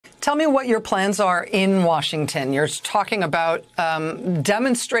Tell me what your plans are in Washington. You're talking about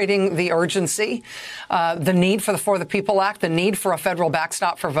demonstrating the urgency, the need for the For the People Act, the need for a federal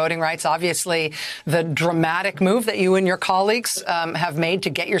backstop for voting rights. Obviously, the dramatic move that you and your colleagues have made to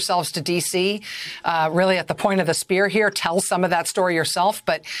get yourselves to D.C., really at the point of the spear here. Tell some of that story yourself.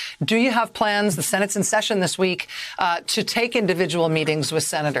 But do you have plans, the Senate's in session this week, to take individual meetings with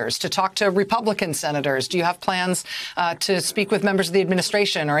senators, to talk to Republican senators? Do you have plans to speak with members of the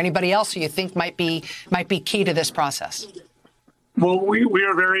administration or anybody else who you think might be key to this process? Well, we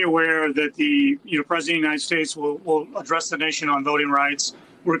are very aware that the President of the United States will address the nation on voting rights.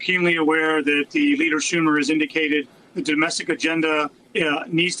 We're keenly aware that the Leader Schumer has indicated the domestic agenda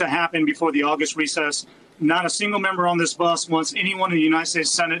needs to happen before the August recess. Not a single member on this bus wants anyone in the United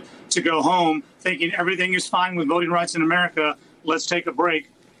States Senate to go home thinking everything is fine with voting rights in America. Let's take a break.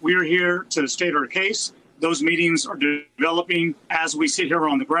 We are here to state our case. Those meetings are developing as we sit here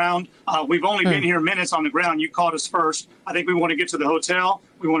on the ground. We've only been here minutes on the ground. You called us first. I think we want to get to the hotel.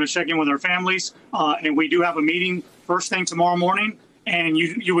 We want to check in with our families. And we do have a meeting first thing tomorrow morning. And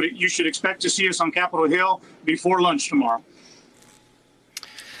you should expect to see us on Capitol Hill before lunch tomorrow.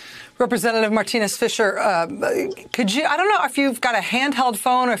 Representative Martinez Fischer, could you, I don't know if you've got a handheld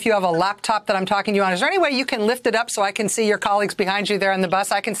phone or if you have a laptop that I'm talking to you on. Is there any way you can lift it up so I can see your colleagues behind you there on the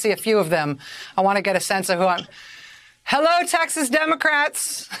bus? I can see a few of them. I want to get a sense of who I'm. Hello, Texas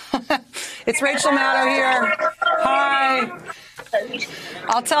Democrats. It's Rachel Maddow here. Hi.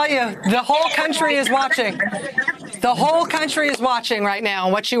 I'll tell you, the whole country is watching. The whole country is watching right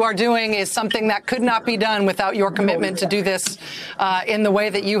now. What you are doing is something that could not be done without your commitment to do this in the way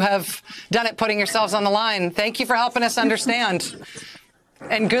that you have done it, putting yourselves on the line. Thank you for helping us understand.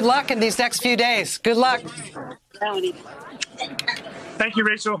 And good luck in these next few days. Good luck. Thank you,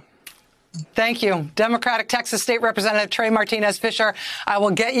 Rachel. Thank you. Democratic Texas State Representative Trey Martinez Fischer. I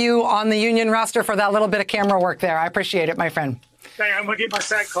will get you on the union roster for that little bit of camera work there. I appreciate it, my friend. Hey, I'm going to get my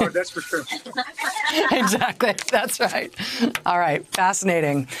SAC card, that's for sure. Exactly. That's right. All right.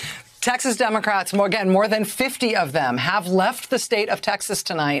 Fascinating. Texas Democrats, more than 50 of them have left the state of Texas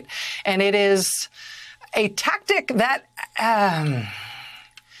tonight. And it is a tactic that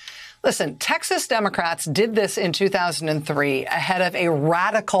listen, Texas Democrats did this in 2003 ahead of a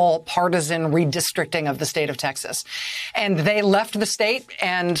radical partisan redistricting of the state of Texas. And they left the state.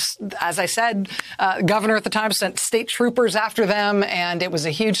 And as I said, governor at the time sent state troopers after them. And it was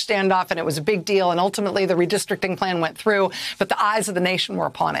a huge standoff and it was a big deal. And ultimately, the redistricting plan went through. But the eyes of the nation were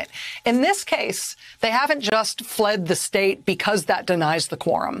upon it. In this case, they haven't just fled the state because that denies the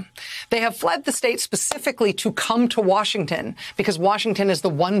quorum. They have fled the state specifically to come to Washington because Washington is the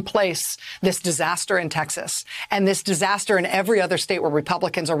one place this disaster in Texas and this disaster in every other state where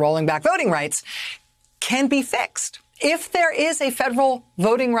Republicans are rolling back voting rights can be fixed. If there is a federal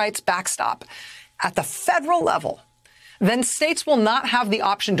voting rights backstop at the federal level, then states will not have the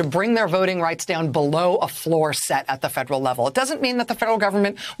option to bring their voting rights down below a floor set at the federal level. It doesn't mean that the federal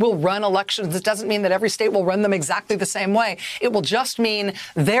government will run elections. It doesn't mean that every state will run them exactly the same way. It will just mean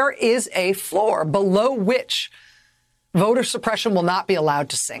there is a floor below which voter suppression will not be allowed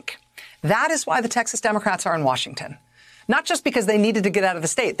to sink. That is why the Texas Democrats are in Washington. Not just because they needed to get out of the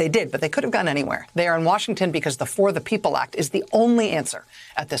state. They did, but they could have gone anywhere. They are in Washington because the For the People Act is the only answer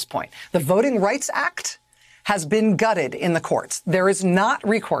at this point. The Voting Rights Act has been gutted in the courts. There is not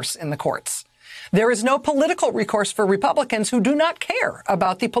recourse in the courts. There is no political recourse for Republicans who do not care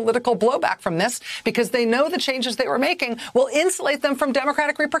about the political blowback from this because they know the changes they were making will insulate them from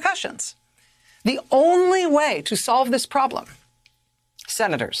Democratic repercussions. The only way to solve this problem,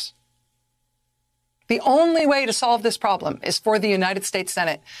 senators, the only way to solve this problem is for the United States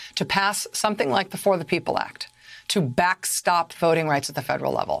Senate to pass something like the For the People Act to backstop voting rights at the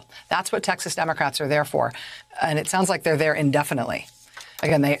federal level. That's what Texas Democrats are there for. And it sounds like they're there indefinitely.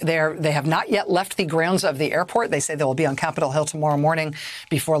 Again, they have not yet left the grounds of the airport. They say they will be on Capitol Hill tomorrow morning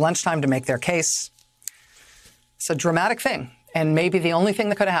before lunchtime to make their case. It's a dramatic thing and maybe the only thing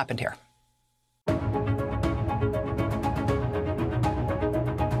that could have happened here.